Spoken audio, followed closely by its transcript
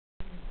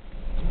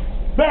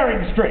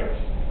Bering Straits.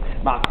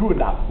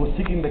 Makula was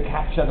seeking to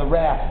capture the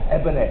rare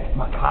ebony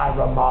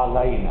Macaira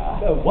marlena.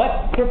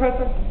 What,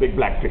 Professor? Big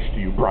black fish to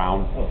you,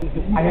 Brown.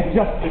 I had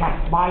just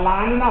cast my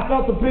line and I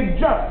felt a big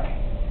jerk.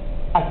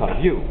 I thought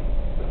of you.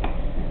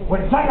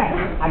 Wait a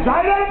second. I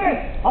tried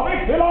it. I'll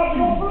make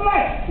illogical for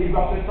life. Keep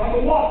up this on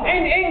the water.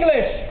 In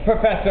English,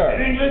 Professor.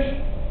 In English?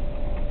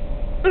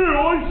 Here,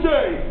 I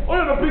say, I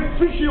had a big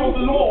fishy on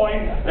the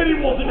line, and he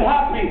wasn't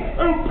happy.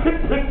 Oh,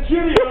 pip, pip,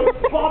 cheerio,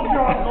 Bob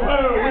Johnson,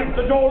 oh, it's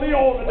the jolly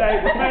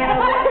holiday.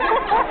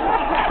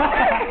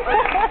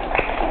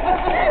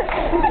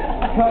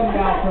 Come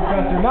now,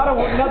 Professor. Not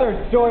another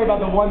story about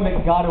the one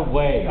that got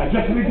away. Now,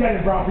 just let me get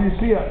it, Brown, for you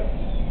see a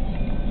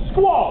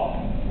squall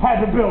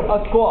has a building.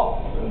 A squall.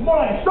 More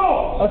like a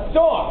storm. A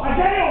storm. A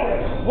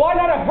gale. Why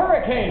not a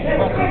hurricane, They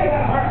were Professor? thinking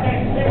of a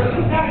hurricane. They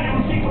were having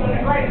a sequel to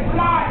the great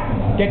fly.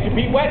 Get your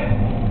feet wet?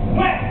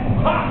 Wet!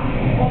 Ha!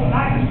 Well, the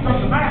night struck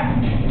the mast.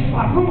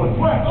 My crew was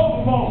swept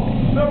overboard.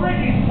 The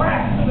rigging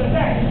crashed to the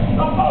deck.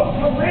 The boat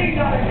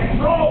careened out of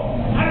control,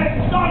 and it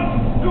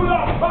sunk to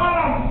the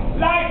bottom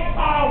like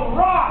a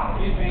rock.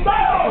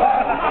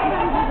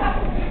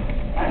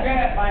 I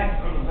got mine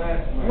from the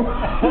best way.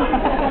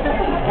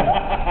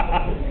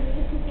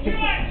 You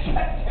ain't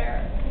shut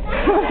there.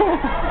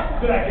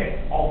 Did I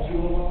get all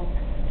two of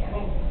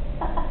them?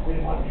 We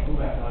didn't want to go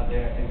back out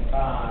there and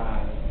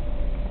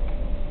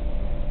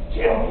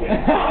children.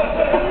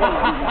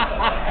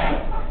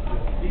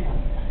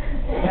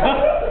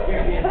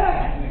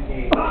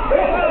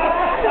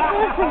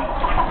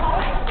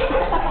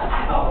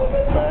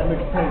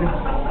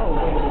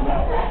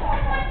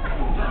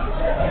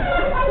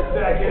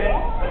 Did I get it?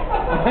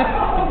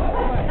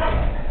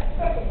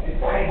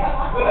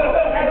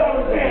 I don't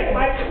understand.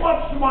 My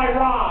clutch to my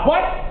rod.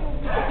 What?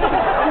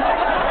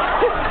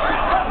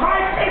 My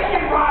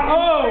fishing rod.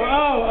 Oh.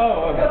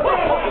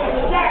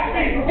 Jack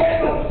me.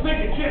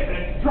 Sinking ship and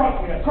it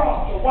drunk me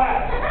across the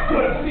wire.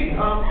 Good sea,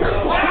 huh?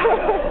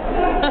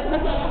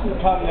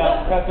 Come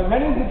now, Professor.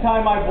 Many's the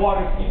time I've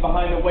water skied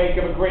behind the wake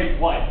of a great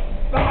flight.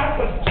 That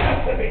was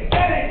just the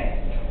beginning.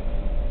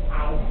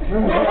 Ow.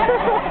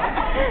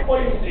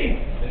 Well, you see,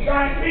 the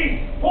giant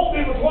beast pulled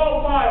me for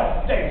 12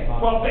 miles.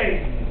 12 days.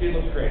 It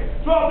looks great.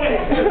 12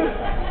 days.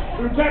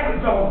 Through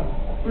temperate zone.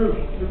 Through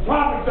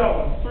tropic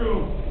zone.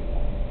 Through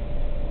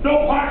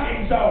no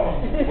parking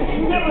zone.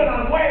 Nibbling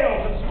on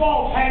whales and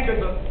small tankers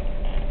of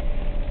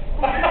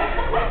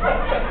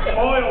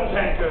oil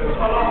tankers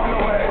along the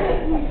way.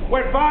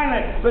 When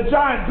finally the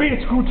giant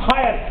beast grew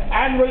tired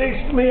and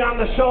released me on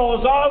the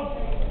shores of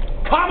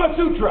Kama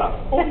Sutra.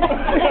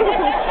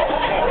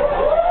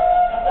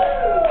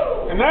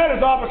 And that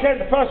is all because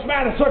the first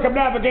man to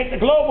circumnavigate the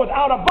globe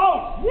without a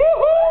boat.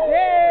 Woohoo!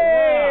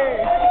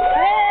 Yay!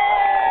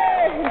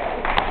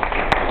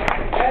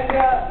 And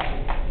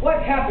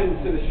what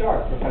happened to the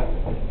shark,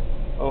 Professor?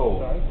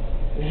 Oh.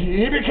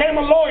 He became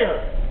a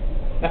lawyer.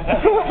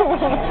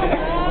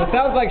 It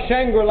sounds like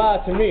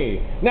Shangri-La to me.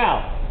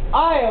 Now,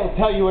 I'll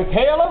tell you a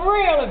tale of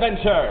real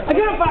adventure.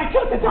 Identify,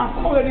 took the top.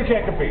 Oh, then you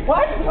can't compete.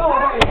 What? Oh,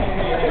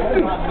 hey,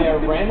 hold on there,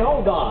 Wren.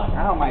 Hold on.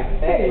 Oh, my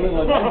Hey, face.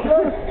 little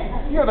adventurer.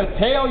 You have a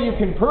tale you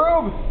can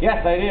prove?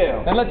 Yes, I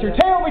do. Then let your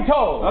tale be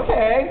told.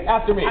 Okay.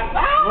 After me.